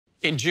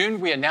In June,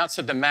 we announced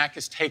that the Mac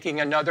is taking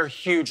another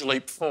huge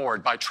leap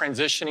forward by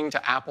transitioning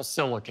to Apple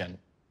Silicon.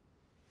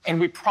 And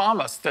we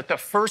promised that the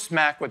first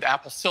Mac with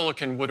Apple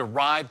Silicon would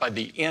arrive by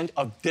the end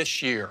of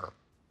this year.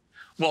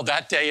 Well,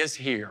 that day is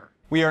here.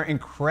 We are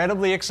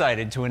incredibly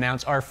excited to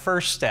announce our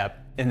first step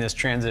in this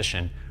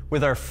transition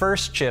with our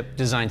first chip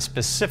designed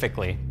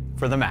specifically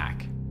for the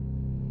Mac.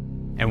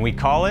 And we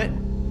call it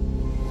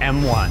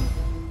M1.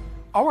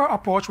 Our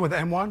approach with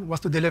M1 was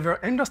to deliver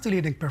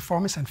industry-leading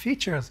performance and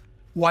features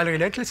while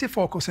relentlessly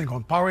focusing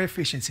on power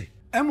efficiency.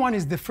 M1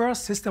 is the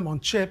first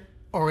system-on-chip,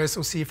 or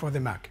SoC, for the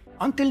Mac.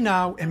 Until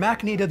now, a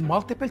Mac needed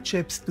multiple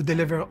chips to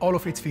deliver all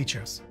of its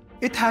features.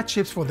 It had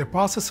chips for the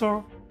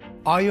processor,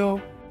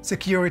 I/O,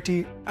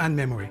 security, and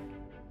memory.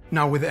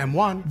 Now with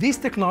M1, these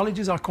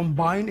technologies are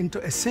combined into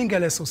a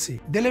single SoC,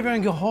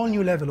 delivering a whole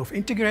new level of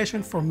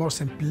integration for more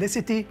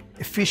simplicity,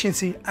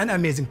 efficiency, and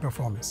amazing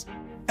performance.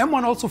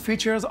 M1 also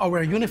features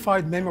our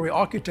Unified Memory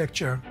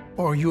Architecture,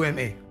 or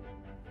UMA.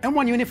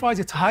 M1 unifies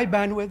its high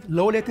bandwidth,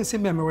 low latency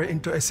memory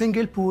into a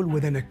single pool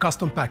within a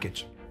custom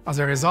package. As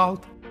a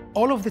result,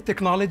 all of the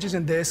technologies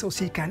in the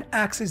SoC can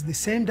access the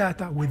same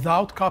data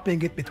without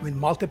copying it between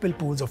multiple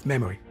pools of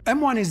memory.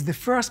 M1 is the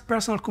first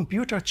personal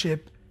computer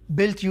chip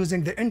built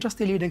using the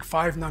industry-leading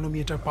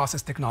 5nm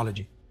process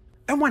technology.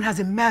 M1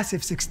 has a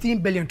massive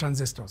 16 billion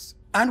transistors,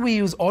 and we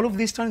use all of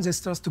these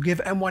transistors to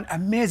give M1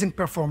 amazing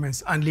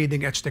performance and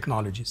leading-edge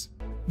technologies.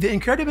 The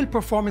incredible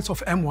performance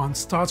of M1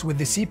 starts with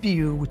the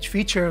CPU, which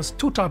features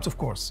two types of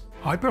cores,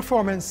 high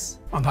performance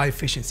and high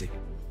efficiency.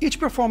 Each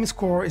performance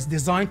core is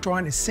designed to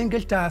run a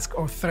single task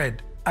or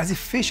thread as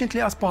efficiently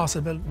as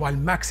possible while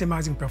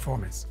maximizing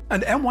performance.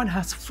 And M1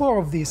 has 4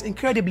 of these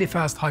incredibly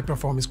fast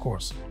high-performance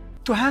cores.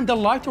 To handle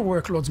lighter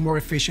workloads more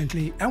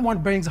efficiently,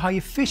 M1 brings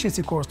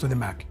high-efficiency cores to the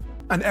Mac.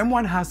 And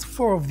M1 has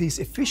 4 of these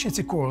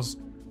efficiency cores,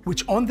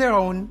 which on their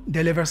own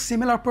deliver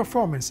similar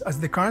performance as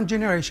the current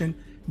generation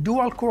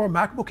dual-core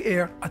MacBook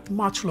Air at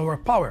much lower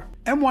power.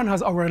 M1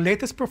 has our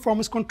latest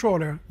performance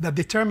controller that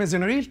determines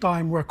in real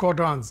time where code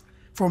runs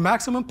for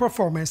maximum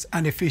performance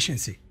and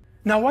efficiency.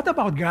 Now, what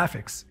about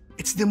graphics?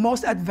 It's the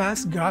most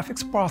advanced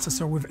graphics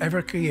processor we've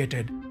ever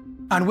created.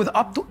 And with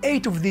up to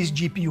 8 of these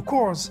GPU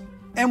cores,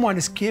 M1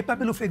 is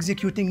capable of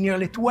executing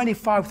nearly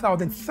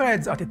 25,000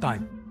 threads at a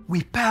time.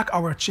 We pack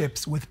our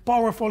chips with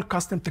powerful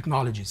custom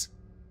technologies.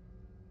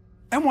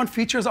 M1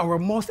 features our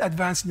most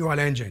advanced neural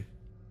engine.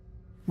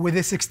 With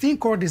a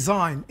 16-core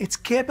design, it's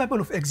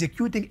capable of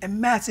executing a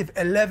massive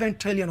 11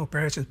 trillion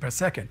operations per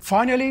second.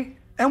 Finally,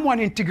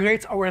 M1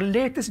 integrates our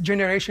latest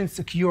generation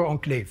secure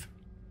enclave.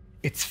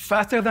 It's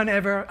faster than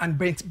ever and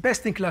brings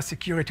best-in-class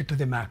security to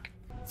the Mac.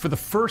 For the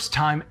first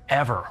time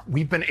ever,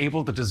 we've been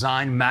able to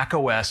design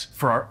macOS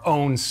for our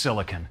own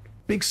silicon.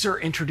 Big Sur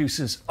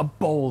introduces a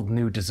bold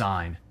new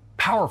design,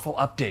 powerful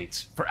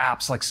updates for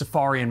apps like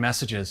Safari and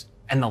Messages,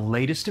 and the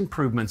latest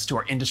improvements to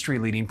our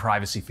industry-leading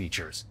privacy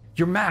features.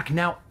 Your Mac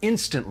now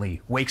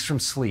instantly wakes from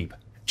sleep.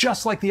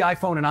 Just like the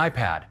iPhone and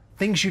iPad,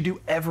 things you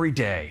do every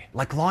day,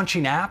 like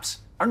launching apps,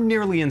 are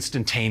nearly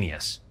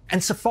instantaneous.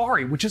 And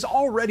Safari, which is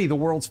already the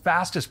world's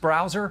fastest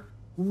browser,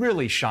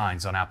 really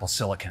shines on Apple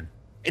Silicon.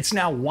 It's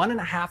now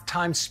 1.5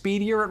 times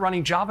speedier at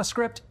running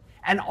JavaScript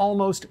and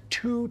almost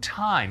 2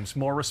 times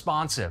more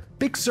responsive.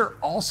 Big Sur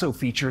also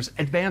features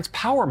advanced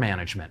power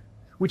management,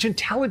 which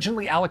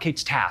intelligently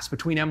allocates tasks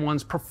between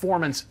M1's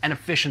performance and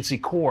efficiency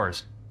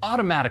cores,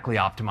 automatically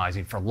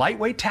optimizing for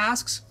lightweight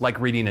tasks like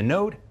reading a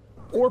note,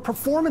 or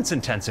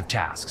performance-intensive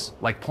tasks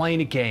like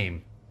playing a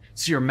game.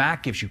 So your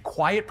Mac gives you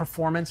quiet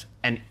performance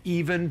and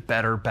even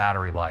better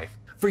battery life.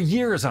 For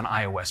years on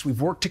iOS,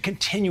 we've worked to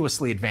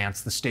continuously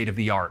advance the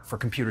state-of-the-art for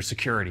computer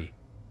security.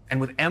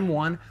 And with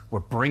M1, we're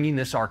bringing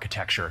this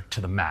architecture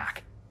to the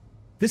Mac.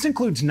 This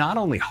includes not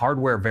only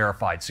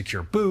hardware-verified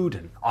secure boot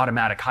and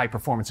automatic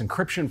high-performance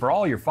encryption for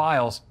all your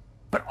files,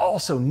 but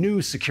also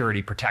new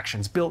security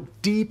protections built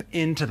deep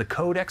into the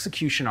code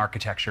execution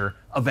architecture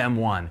of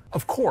M1.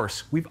 Of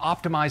course, we've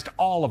optimized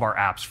all of our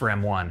apps for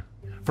M1,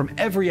 from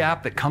every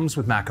app that comes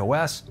with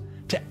macOS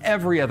to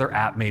every other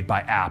app made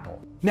by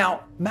Apple.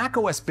 Now,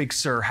 macOS Big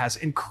Sur has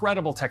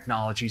incredible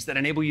technologies that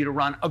enable you to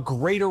run a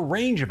greater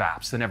range of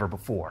apps than ever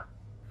before.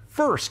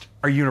 First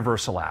are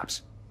universal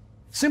apps.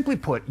 Simply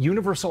put,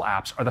 universal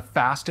apps are the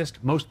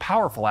fastest, most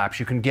powerful apps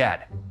you can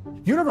get.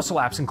 Universal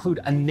apps include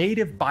a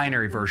native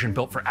binary version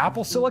built for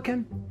Apple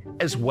Silicon,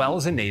 as well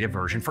as a native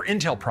version for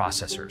Intel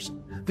processors.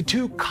 The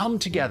two come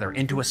together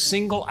into a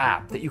single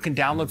app that you can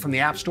download from the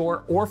App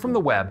Store or from the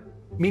web,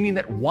 meaning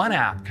that one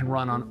app can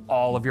run on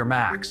all of your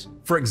Macs.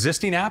 For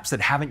existing apps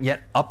that haven't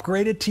yet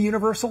upgraded to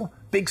Universal,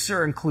 Big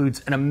Sur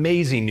includes an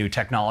amazing new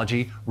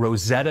technology,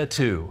 Rosetta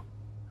 2.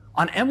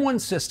 On M1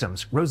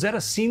 systems, Rosetta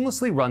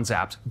seamlessly runs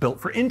apps built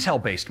for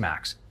Intel-based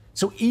Macs.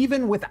 So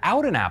even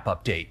without an app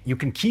update, you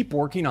can keep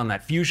working on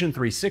that Fusion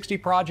 360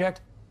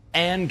 project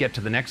and get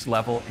to the next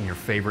level in your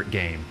favorite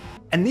game.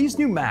 And these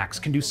new Macs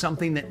can do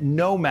something that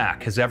no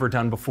Mac has ever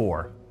done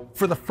before.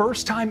 For the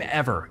first time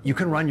ever, you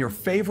can run your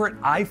favorite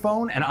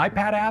iPhone and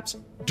iPad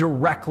apps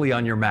directly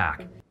on your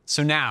Mac.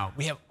 So now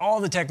we have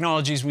all the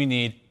technologies we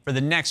need for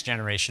the next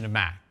generation of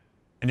Mac.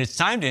 and it's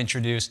time to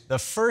introduce the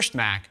first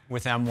Mac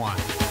with M1.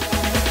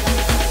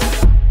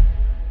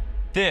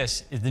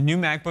 This is the new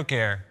MacBook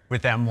Air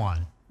with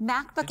M1.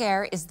 MacBook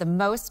Air is the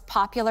most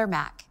popular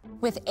Mac.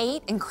 With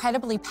 8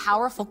 incredibly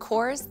powerful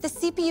cores, the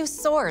CPU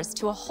soars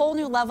to a whole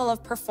new level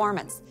of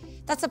performance.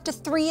 That's up to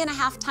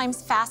 3.5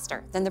 times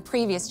faster than the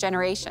previous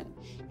generation.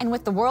 And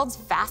with the world's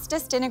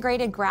fastest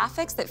integrated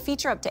graphics that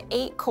feature up to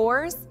 8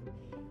 cores,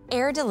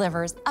 Air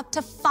delivers up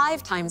to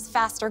 5 times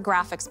faster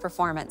graphics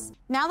performance.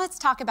 Now let's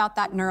talk about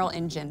that neural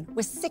engine.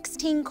 With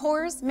 16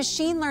 cores,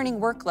 machine learning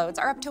workloads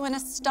are up to an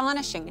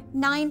astonishing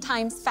 9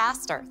 times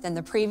faster than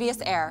the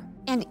previous Air.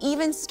 And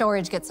even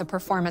storage gets a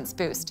performance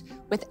boost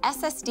with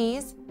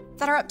SSDs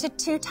that are up to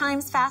 2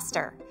 times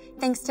faster,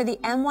 thanks to the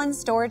M1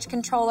 storage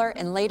controller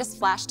and latest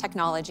flash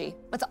technology.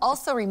 What's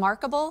also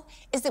remarkable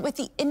is that with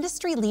the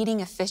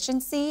industry-leading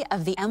efficiency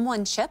of the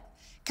M1 chip,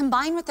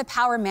 combined with the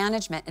power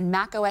management in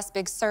macOS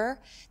Big Sur,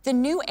 the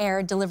new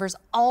Air delivers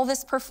all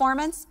this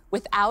performance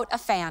without a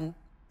fan.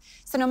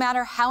 So no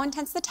matter how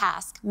intense the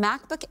task,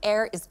 MacBook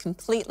Air is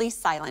completely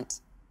silent.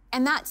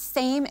 And that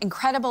same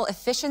incredible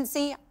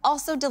efficiency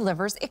also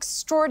delivers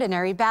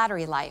extraordinary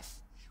battery life,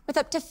 with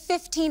up to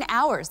 15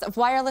 hours of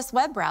wireless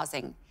web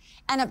browsing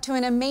and up to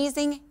an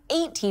amazing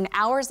 18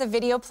 hours of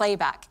video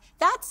playback.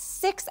 That's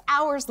 6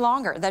 hours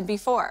longer than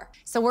before.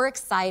 So we're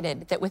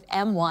excited that with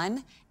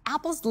M1,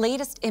 Apple's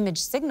latest image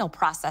signal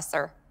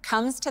processor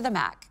comes to the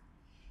Mac.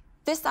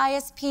 This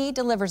ISP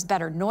delivers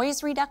better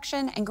noise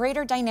reduction and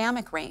greater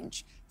dynamic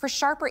range for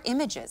sharper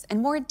images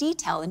and more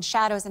detail in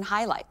shadows and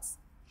highlights,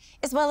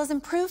 as well as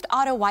improved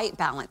auto white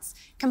balance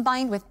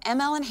combined with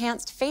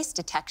ML-enhanced face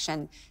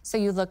detection so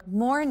you look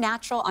more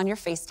natural on your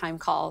FaceTime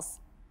calls.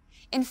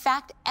 In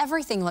fact,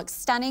 everything looks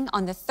stunning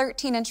on the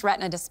 13-inch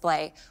Retina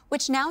display,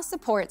 which now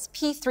supports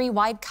P3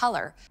 wide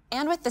color.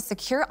 And with the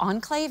secure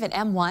enclave in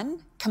M1,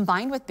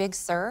 combined with Big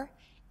Sur,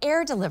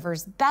 Air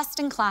delivers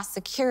best-in-class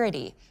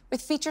security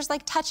with features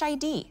like Touch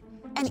ID.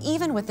 And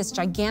even with this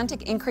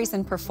gigantic increase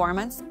in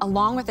performance,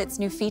 along with its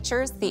new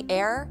features, the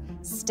Air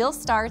still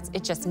starts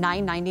at just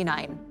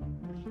 $999.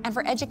 And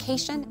for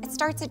education, it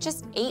starts at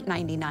just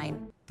 $899.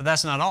 But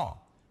that's not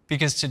all,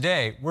 because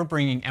today we're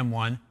bringing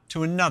M1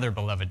 to another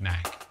beloved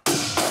Mac.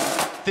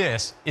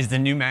 This is the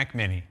new Mac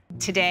Mini.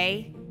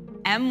 Today,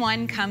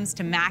 M1 comes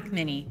to Mac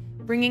Mini,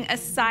 bringing a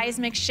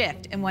seismic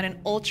shift in what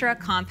an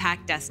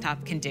ultra-compact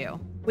desktop can do.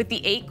 With the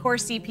 8-core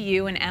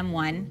CPU in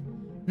M1,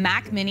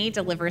 Mac Mini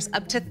delivers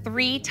up to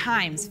 3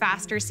 times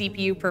faster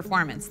CPU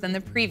performance than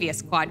the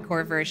previous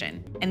quad-core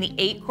version. And the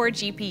 8-core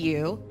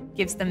GPU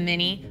gives the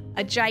Mini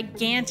a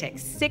gigantic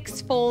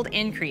 6-fold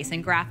increase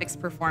in graphics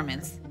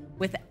performance.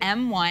 With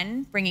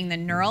M1 bringing the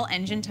neural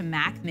engine to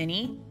Mac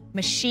Mini,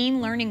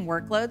 machine learning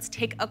workloads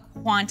take a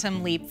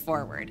quantum leap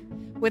forward,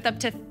 with up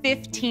to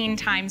 15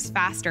 times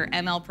faster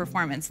ML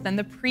performance than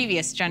the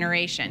previous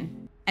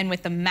generation. And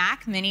with the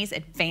Mac Mini's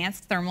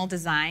advanced thermal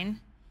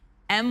design,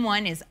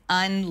 M1 is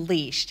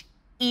unleashed,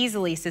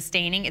 easily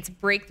sustaining its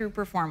breakthrough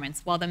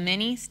performance while the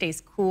Mini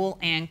stays cool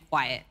and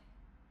quiet.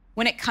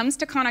 When it comes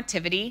to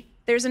connectivity,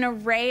 there's an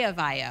array of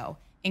I/O,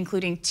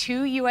 including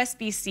 2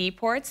 USB-C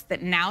ports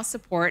that now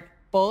support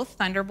both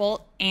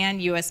Thunderbolt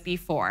and USB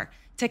 4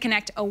 to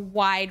connect a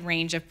wide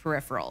range of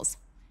peripherals,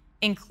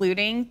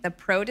 including the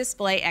Pro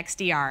Display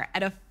XDR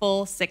at a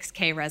full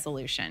 6K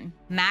resolution.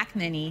 Mac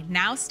Mini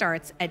now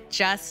starts at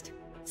just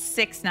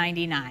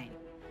 $699.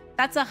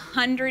 That's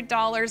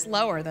 $100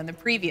 lower than the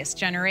previous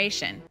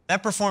generation.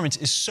 That performance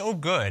is so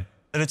good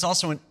that it's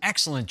also an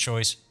excellent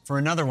choice for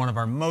another one of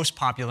our most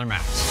popular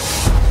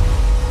Macs.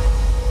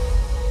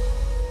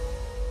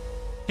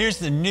 Here's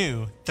the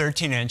new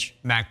 13-inch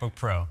MacBook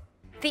Pro.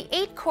 The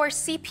 8-core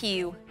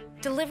CPU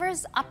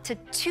delivers up to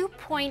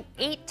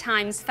 2.8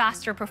 times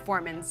faster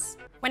performance.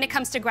 When it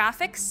comes to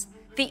graphics,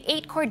 the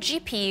 8-core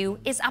GPU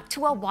is up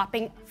to a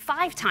whopping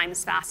 5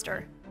 times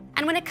faster.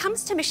 And when it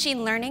comes to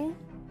machine learning,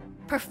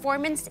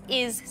 performance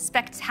is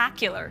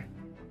spectacular.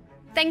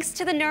 Thanks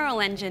to the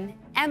neural engine,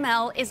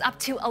 ML is up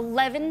to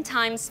 11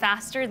 times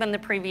faster than the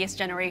previous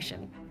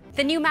generation.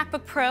 The new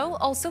MacBook Pro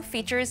also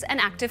features an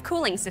active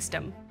cooling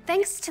system.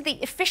 Thanks to the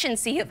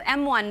efficiency of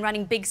M1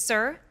 running Big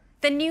Sur,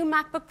 the new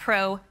MacBook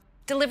Pro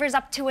delivers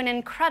up to an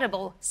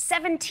incredible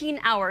 17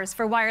 hours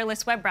for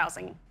wireless web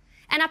browsing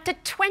and up to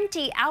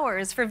 20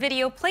 hours for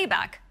video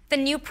playback. The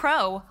new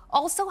Pro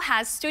also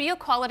has studio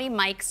quality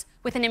mics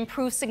with an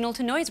improved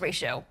signal-to-noise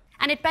ratio,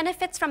 and it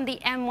benefits from the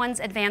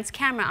M1's advanced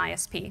camera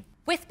ISP.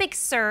 With Big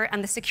Sur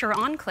and the secure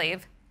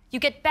enclave, you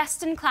get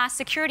best-in-class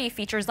security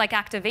features like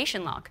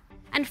activation lock.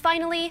 And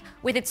finally,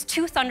 with its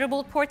 2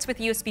 Thunderbolt ports with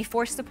USB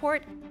 4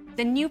 support,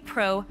 the new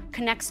Pro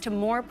connects to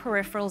more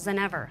peripherals than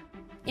ever,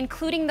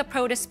 including the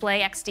Pro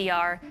Display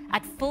XDR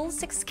at full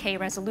 6K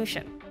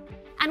resolution.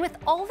 And with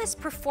all this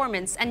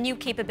performance and new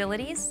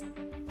capabilities,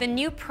 the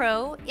new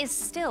Pro is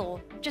still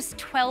just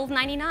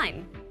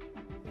 $1299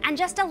 and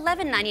just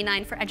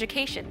 $1199 for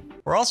education.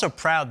 We're also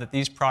proud that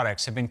these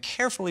products have been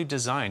carefully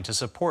designed to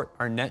support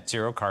our net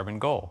zero carbon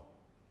goal.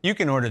 You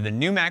can order the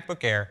new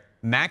MacBook Air,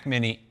 Mac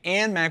Mini,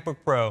 and MacBook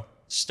Pro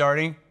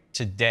starting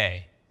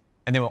today,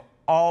 and they will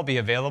all be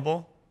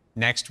available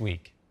next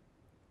week.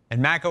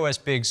 And macOS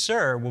Big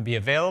Sur will be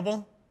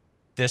available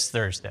this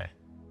Thursday.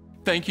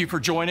 Thank you for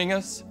joining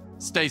us.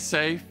 Stay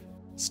safe,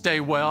 stay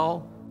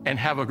well, and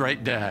have a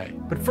great day.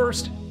 But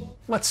first,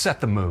 let's set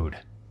the mood.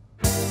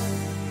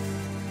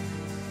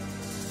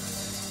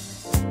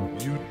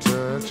 You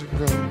touch and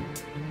go,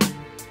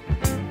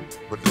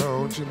 but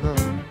don't you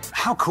know?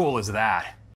 How cool is that?